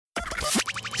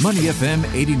Money FM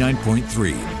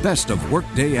 89.3, best of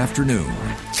workday afternoon.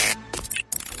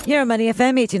 Here on Money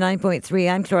FM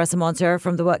 89.3, I'm Clarissa Montero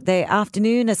from the Workday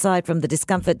Afternoon. Aside from the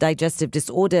discomfort, digestive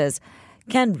disorders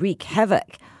can wreak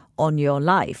havoc on your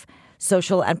life.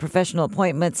 Social and professional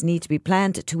appointments need to be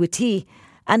planned to a T,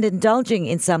 and indulging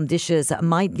in some dishes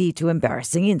might lead to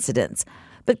embarrassing incidents.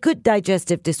 But could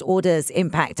digestive disorders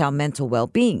impact our mental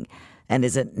well-being? And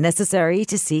is it necessary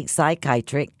to seek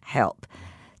psychiatric help?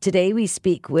 Today we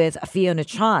speak with Fiona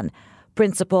Chan,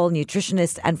 Principal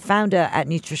Nutritionist and Founder at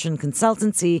Nutrition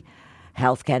Consultancy,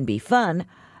 Health Can Be Fun,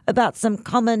 about some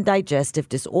common digestive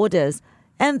disorders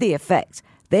and the effect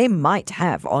they might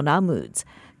have on our moods.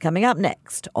 Coming up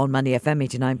next on Money FM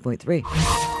 89.3.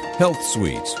 Health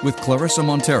Suites with Clarissa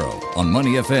Montero on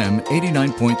Money FM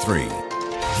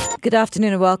 89.3. Good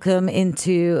afternoon and welcome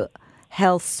into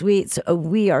Health Suites.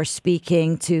 We are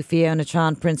speaking to Fiona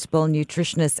Chan, Principal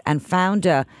Nutritionist and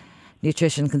Founder,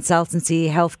 Nutrition Consultancy.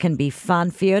 Health Can Be Fun.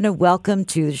 Fiona, welcome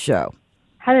to the show.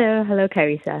 Hello,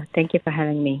 Carissa. Thank you for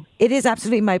having me. It is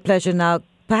absolutely my pleasure. Now,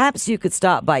 perhaps you could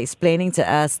start by explaining to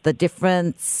us the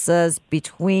differences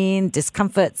between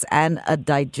discomforts and a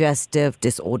digestive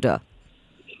disorder.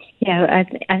 Yeah,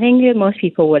 I think most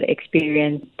people would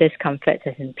experience discomfort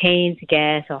as in pains,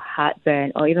 gas, or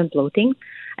heartburn, or even bloating.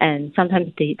 And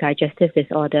sometimes the digestive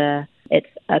disorder, it's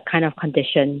a kind of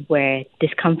condition where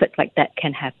discomfort like that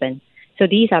can happen. So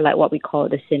these are like what we call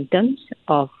the symptoms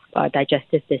of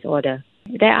digestive disorder.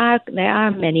 There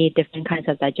are many different kinds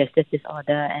of digestive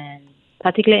disorder, and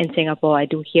particularly in Singapore, I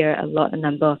do hear a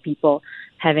number of people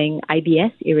having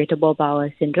IBS, irritable bowel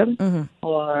syndrome,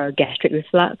 or gastric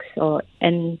reflux,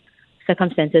 and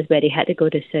circumstances where they had to go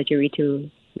to surgery to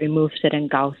remove certain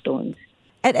gallstones.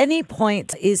 At any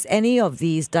point, is any of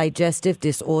these digestive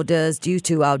disorders due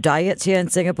to our diets here in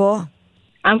Singapore?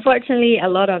 Unfortunately, a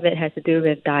lot of it has to do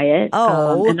with diet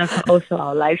and also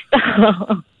our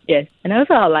lifestyle. Yes, and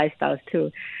also our lifestyles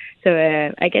too. So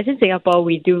I guess in Singapore,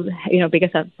 we do,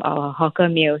 because of our hawker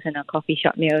meals and our coffee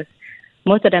shop meals,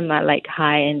 most of them are like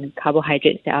high in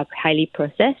carbohydrates that are highly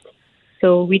processed.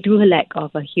 So we do lack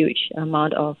of a huge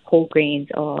amount of whole grains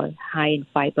or high in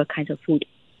fiber kinds of food.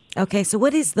 Okay, so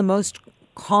what is the most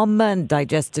common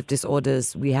digestive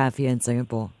disorders we have here in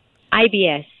Singapore?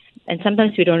 IBS. And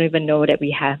sometimes we don't even know that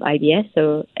we have IBS.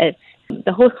 So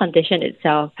the whole condition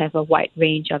itself have a wide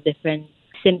range of different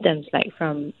symptoms, like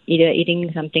from either eating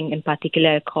something in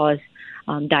particular cause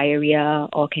diarrhea,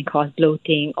 or can cause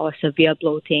bloating or severe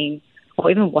bloating, or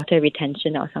even water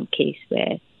retention, or some case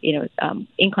where,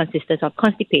 inconsistence of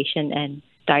constipation and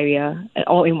diarrhea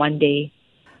all in one day.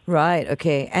 Right,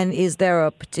 okay. And is there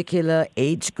a particular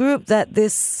age group that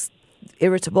this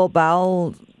irritable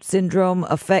bowel syndrome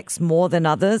affects more than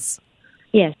others?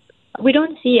 Yes. We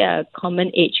don't see a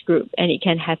common age group, and it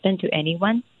can happen to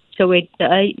anyone. So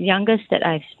the youngest that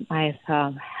I've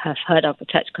have heard of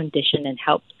such condition and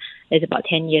helped is about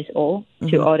 10 years old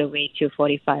to all the way to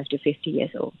 45 to 50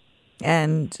 years old.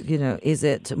 And, is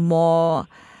it more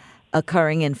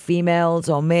occurring in females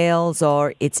or males,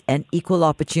 or it's an equal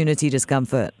opportunity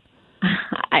discomfort?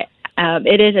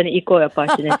 It is an equal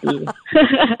opportunity.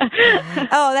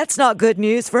 Oh, that's not good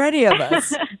news for any of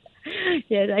us.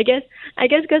 Yes, I guess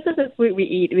because of the food we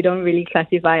eat, we don't really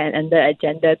classify it under a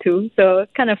gender too. So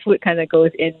kind of food kind of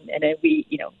goes in, and then we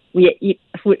eat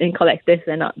food in collectives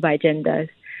and not by genders.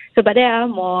 So, but there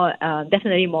are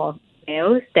definitely more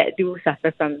males that do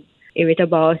suffer from irritable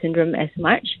bowel syndrome as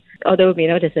much. Although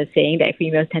there's a saying that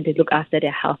females tend to look after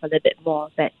their health a little bit more,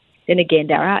 but then again,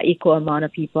 there are equal amount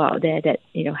of people out there that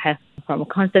have from a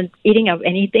constant eating of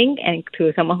anything and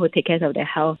to someone who takes care of their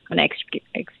health on an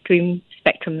extreme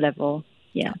spectrum level.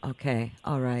 Yeah. Okay.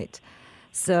 All right.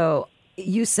 So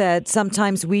you said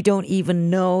sometimes we don't even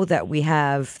know that we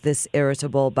have this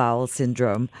irritable bowel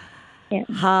syndrome. Yeah.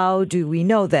 How do we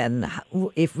know then?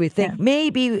 If we think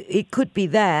maybe it could be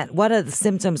that, what are the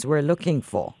symptoms we're looking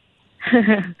for?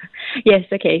 Yes.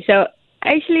 Okay. So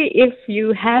actually, if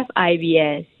you have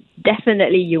IBS,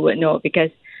 definitely you would know,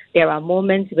 because there are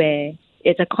moments where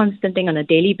it's a constant thing on a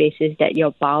daily basis that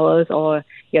your bowels or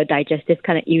your digestive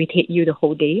kind of irritate you the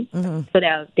whole day. So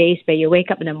there are days where you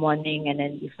wake up in the morning and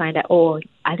then you find that,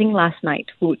 I think last night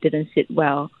food didn't sit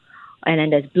well. And then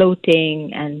there's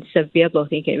bloating and severe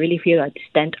bloating. You can really feel a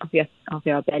distend of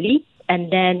your belly. And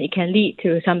then it can lead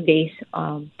to some days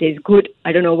there's good.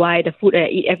 I don't know why the food I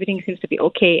eat, everything seems to be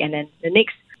okay. And then the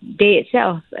next day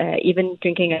itself, even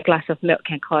drinking a glass of milk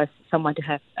can cause someone to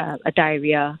have a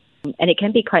diarrhea. And it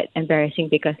can be quite embarrassing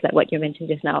because, like what you mentioned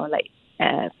just now,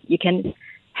 you can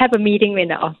have a meeting in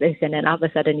the office and then all of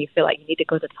a sudden you feel like you need to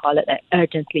go to the toilet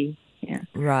urgently. Yeah.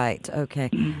 Right. Okay.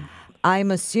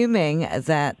 I'm assuming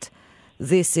that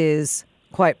this is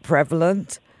quite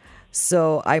prevalent.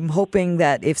 So I'm hoping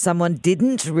that if someone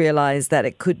didn't realize that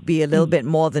it could be a little bit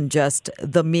more than just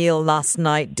the meal last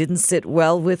night didn't sit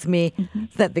well with me,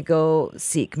 that they go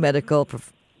seek medical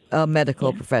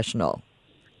professional.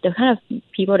 The kind of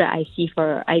people that I see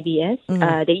for IBS,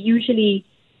 they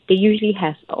usually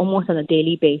have almost on a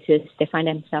daily basis, they find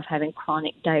themselves having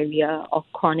chronic diarrhea or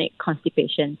chronic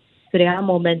constipation. So there are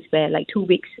moments where like 2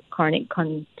 weeks chronic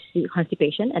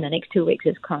constipation and the next 2 weeks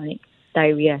is chronic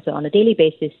diarrhea. So on a daily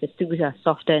basis, the stools are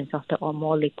softer and softer or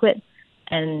more liquid.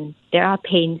 And there are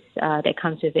pains that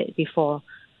comes with it before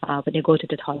when they go to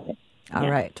the toilet. All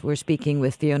right. We're speaking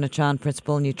with Fiona Chan,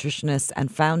 Principal Nutritionist and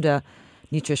Founder,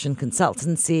 Nutrition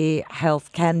Consultancy.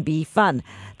 Health can be fun.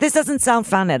 This doesn't sound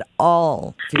fun at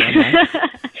all, Fiona.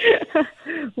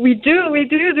 We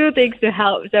do things to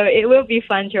help, so it will be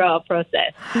fun throughout our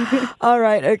process. All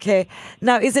right, okay.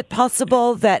 Now, is it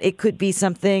possible that it could be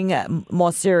something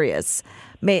more serious?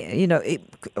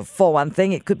 For one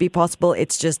thing, it could be possible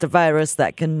it's just a virus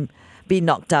that can be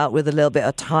knocked out with a little bit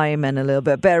of time and a little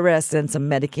bit of bed rest and some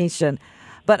medication.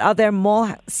 But are there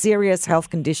more serious health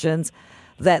conditions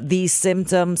that these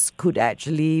symptoms could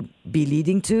actually be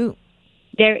leading to?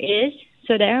 There is.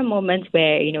 So there are moments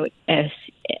where, as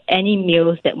any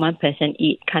meals that one person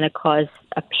eat kind of cause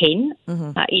a pain,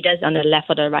 either on the left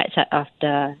or the right side of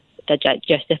the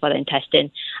digestive or the intestine.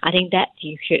 I think that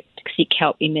you should seek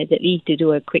help immediately to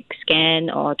do a quick scan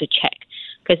or to check,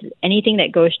 because anything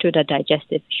that goes through the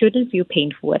digestive shouldn't feel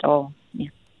painful at all. Yeah.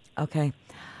 Okay.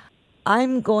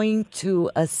 I'm going to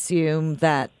assume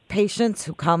that patients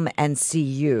who come and see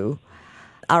you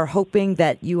are hoping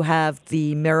that you have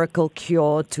the miracle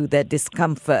cure to their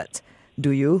discomfort.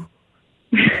 Do you?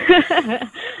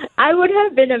 I would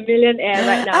have been a millionaire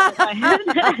right now if I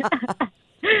had.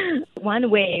 One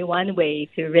way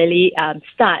to really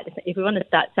start, if we want to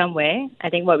start somewhere, I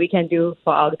think what we can do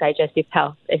for our digestive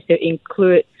health is to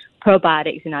include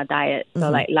probiotics in our diet. So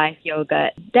like live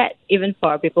yogurt, that even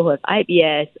for people who have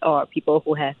IBS or people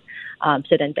who have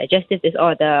certain digestive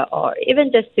disorder, or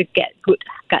even just to get good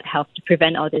gut health to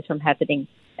prevent all this from happening,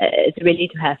 it's really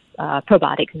to have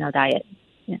probiotics in our diet.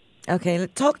 Yeah. Okay,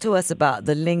 talk to us about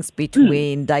the links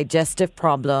between digestive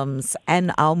problems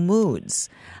and our moods.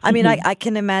 I mean, I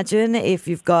can imagine if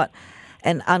you've got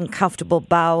an uncomfortable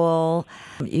bowel,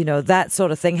 that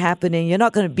sort of thing happening, you're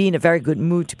not going to be in a very good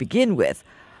mood to begin with.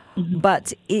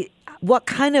 But what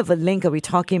kind of a link are we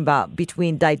talking about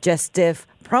between digestive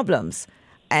problems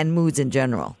and moods in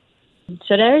general?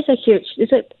 So there is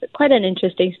quite an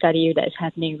interesting study that's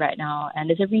happening right now, and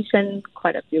there's a recent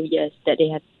quite a few years that they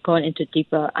have gone into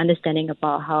deeper understanding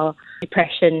about how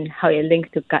depression, how it links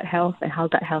to gut health, and how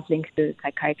gut health links to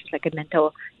psychiatry, like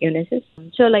mental illnesses.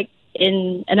 So like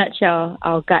in a nutshell,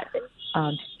 our gut,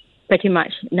 pretty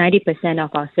much 90% of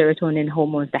our serotonin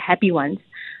hormones, the happy ones,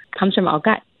 comes from our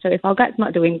gut. So if our gut's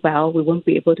not doing well, we won't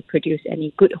be able to produce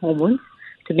any good hormones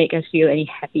to make us feel any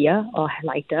happier or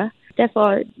lighter.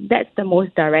 Therefore, that's the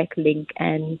most direct link.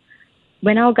 And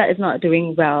when our gut is not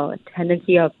doing well,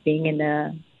 tendency of being in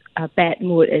a bad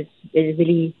mood is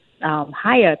really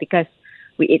higher, because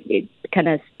it kind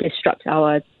of disrupts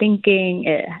our thinking.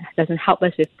 It doesn't help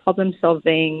us with problem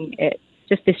solving. It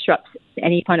just disrupts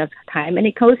any point of time, and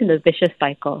it goes in a vicious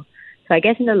cycle. So I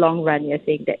guess in the long run,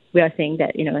 we are saying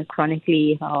that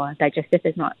chronically, if our digestive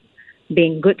is not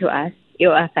being good to us, it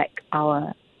will affect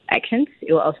our actions.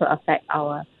 It will also affect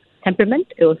our temperament.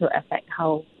 It will also affect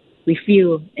how we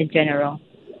feel in general.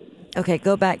 Okay,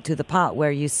 go back to the part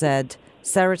where you said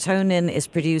serotonin is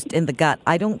produced in the gut.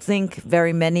 I don't think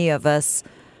very many of us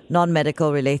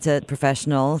non-medical related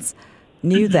professionals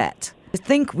knew that. I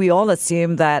think we all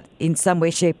assumed that in some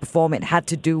way, shape or form it had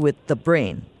to do with the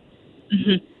brain.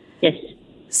 Yes.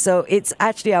 So it's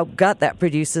actually our gut that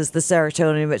produces the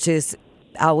serotonin, which is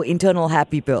our internal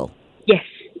happy pill. Yes,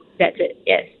 that's it.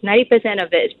 Yes, 90%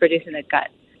 of it is produced in the gut,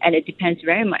 and it depends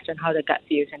very much on how the gut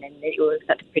feels, and then it will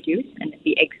start to produce and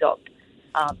be absorbed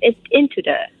into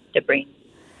the brain.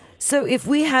 So if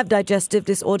we have digestive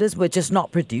disorders, we're just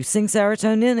not producing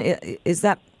serotonin? Is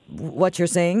that what you're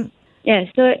saying? Yeah,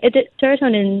 so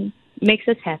serotonin makes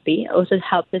us happy. It also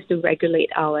helps us to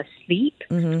regulate our sleep.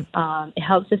 It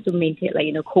helps us to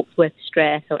maintain, cope with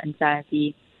stress or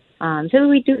anxiety. So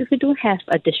if we do have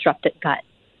a disrupted gut,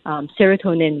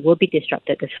 serotonin will be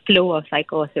disrupted. The flow or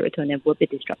cycle of serotonin will be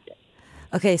disrupted.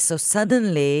 Okay, so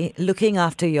suddenly looking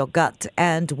after your gut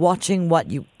and watching what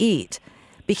you eat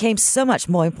became so much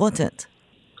more important.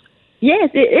 Yes,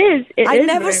 it is. I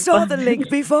never saw the link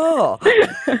before.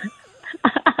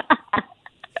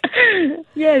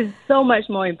 Yes, so much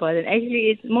more important.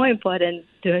 Actually, it's more important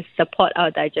to support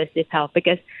our digestive health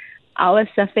because our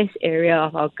surface area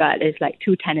of our gut is like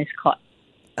 2 tennis courts.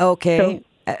 Okay.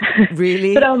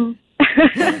 Really? But a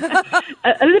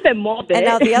little bit morbid. And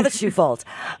now the other shoe falls.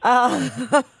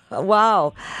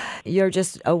 Wow. You're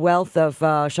just a wealth of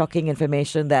shocking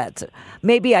information that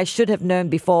maybe I should have known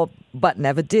before, but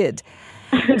never did.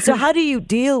 So how do you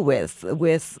deal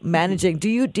with managing? Do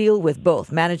you deal with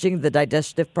both, managing the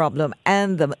digestive problem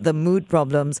and the mood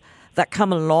problems that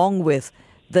come along with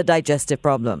the digestive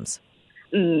problems?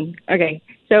 Okay.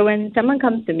 So when someone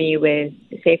comes to me with,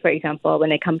 say, for example, when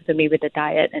they come to me with a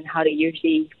diet and how they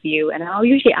usually feel, and I'll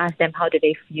usually ask them how do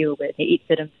they feel when they eat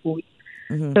certain foods.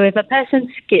 Mm-hmm. So if a person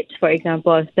skips, for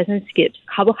example, if a person skips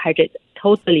carbohydrates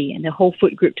totally and the whole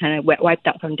food group kind of wiped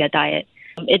out from their diet,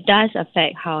 it does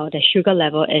affect how the sugar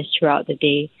level is throughout the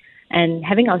day. And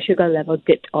having our sugar level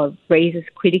dipped or raises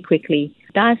pretty quickly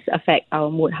does affect our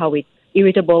mood, how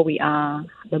irritable we are,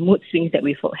 the mood swings that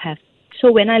we have.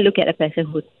 So when I look at a person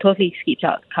who totally skips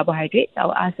out carbohydrates,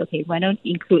 I'll ask, okay, why don't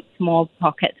include small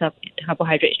pockets of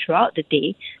carbohydrates throughout the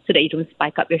day so that you don't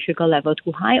spike up your sugar level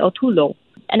too high or too low.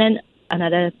 And then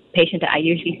another patient that I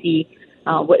usually see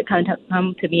would come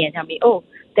to me and tell me, oh,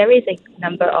 there is a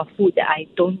number of food that I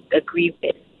don't agree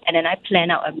with. And then I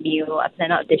plan out a meal, I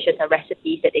plan out dishes or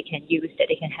recipes that they can use, that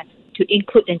they can have to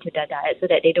include into their diet so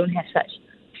that they don't have such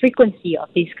frequency of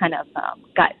these kind of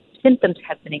gut symptoms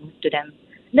happening to them.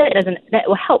 That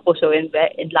will help also in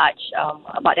large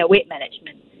about their weight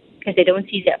management because they don't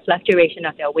see that fluctuation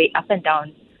of their weight up and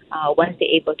down once they're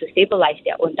able to stabilize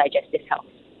their own digestive health.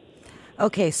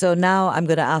 Okay, so now I'm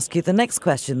going to ask you the next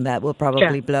question that will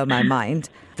probably blow my mind.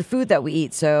 The food that we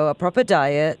eat, so a proper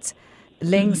diet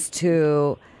links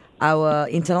to our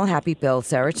internal happy pill,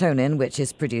 serotonin, which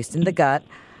is produced in the gut.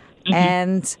 Mm-hmm.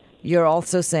 And you're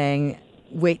also saying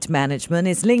weight management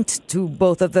is linked to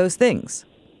both of those things.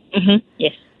 Mm-hmm.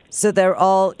 Yes. So they're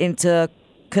all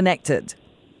interconnected.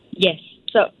 Yes.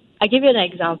 So I'll give you an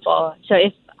example. So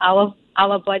if our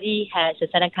body has a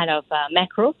certain kind of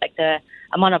macro, like the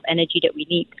amount of energy that we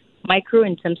need, micro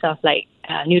in terms of like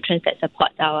nutrients that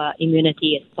support our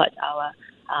immunity and support our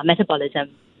metabolism.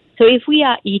 So if we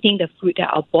are eating the food that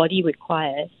our body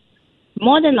requires,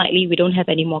 more than likely we don't have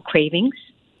any more cravings.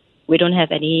 We don't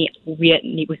have any weird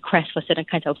requests for certain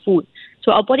kinds of food.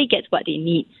 So our body gets what they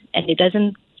need and it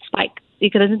doesn't spike.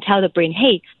 It doesn't tell the brain,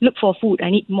 hey, look for food, I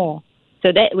need more.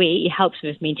 So that way it helps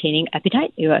with maintaining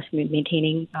appetite, it helps with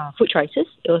maintaining food choices.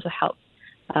 It also helps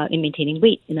in maintaining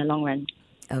weight in the long run.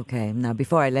 Okay, now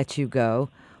before I let you go,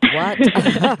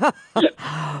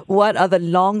 what are the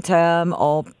long-term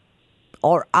or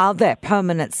are there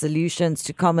permanent solutions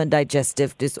to common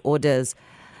digestive disorders?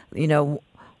 You know,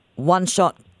 one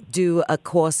shot, do a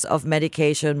course of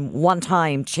medication one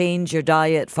time, change your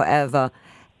diet forever,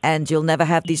 and you'll never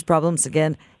have these problems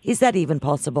again. Is that even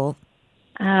possible?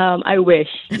 I wish.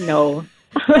 No.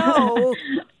 No.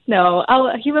 No.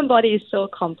 Our human body is so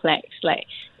complex. Like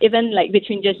even like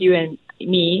between just you and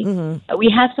me, we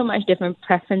have so much different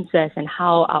preferences and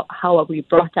how are we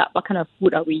brought up, what kind of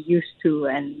food are we used to,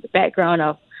 and the background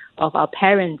of our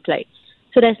parents. Like,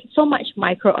 so there's so much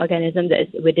microorganism that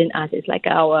is within us. It's like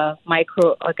our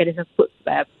microorganism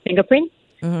fingerprint.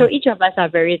 Mm-hmm. So each of us are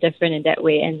very different in that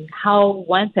way, and how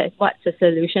what's the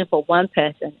solution for one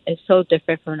person is so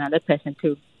different from another person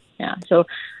too. Yeah. So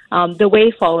the way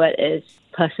forward is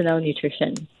personal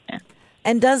nutrition. Yeah.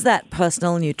 And does that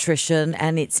personal nutrition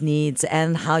and its needs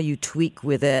and how you tweak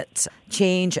with it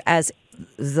change as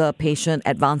the patient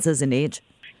advances in age?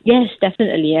 Yes,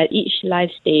 definitely. At each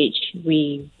life stage,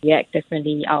 we react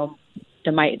differently.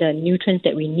 The nutrients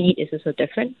that we need is also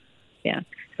different. Yeah.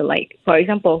 So like, for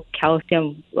example,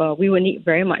 calcium, we will need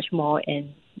very much more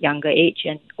in younger age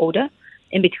and older.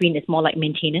 In between, it's more like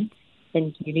maintenance.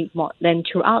 Then you need more. Then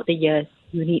throughout the years,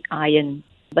 you need iron.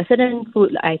 But certain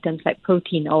food items like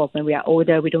protein, when we are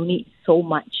older, we don't need so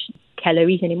much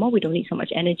calories anymore. We don't need so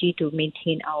much energy to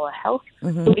maintain our health.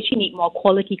 Mm-hmm. So we actually need more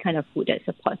quality kind of food that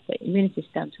supports the immune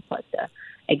system, supports the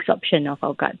absorption of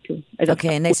our gut too.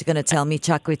 Okay, and next you're going to tell me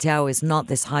char kway teow is not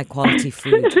this high quality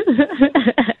food.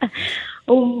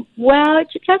 Well,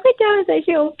 char kway teow is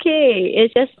actually okay.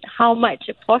 It's just how much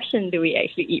portion do we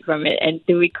actually eat from it, and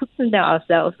do we cook them down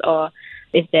ourselves, or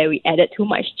if we added too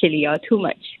much chili or too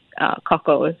much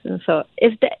cockles. And so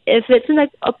if it's an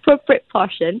appropriate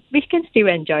portion, we can still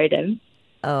enjoy them.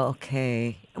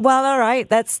 Okay. Well, all right.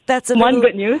 That's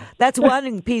good news. That's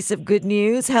one piece of good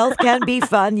news. Health can be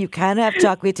fun. You can have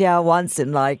char kway teow once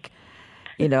in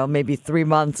maybe 3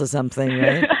 months or something,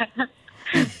 right?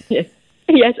 Yes.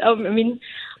 Yes. I mean,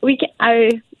 we can. I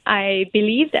I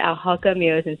believe that our hawker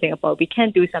meals in Singapore, we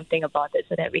can do something about it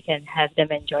so that we can have them,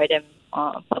 enjoy them,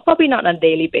 but probably not on a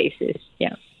daily basis.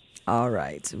 Yeah. All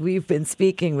right. We've been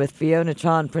speaking with Fiona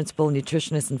Chan, Principal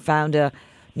Nutritionist and Founder,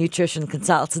 Nutrition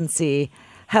Consultancy.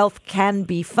 Health can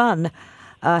be fun.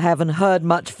 I haven't heard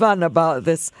much fun about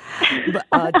this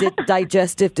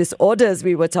digestive disorders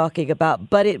we were talking about,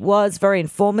 but it was very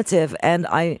informative, and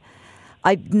I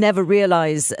never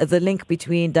realized the link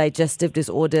between digestive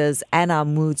disorders and our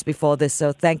moods before this.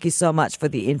 So thank you so much for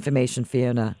the information,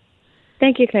 Fiona.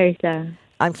 Thank you, Clarissa.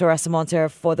 I'm Clarissa Montero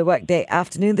for the Workday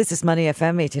Afternoon. This is Money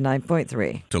FM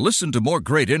 89.3. To listen to more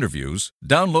great interviews,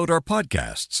 download our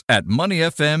podcasts at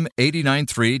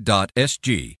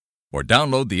moneyfm893.sg or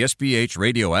download the SPH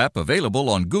radio app available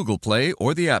on Google Play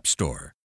or the App Store.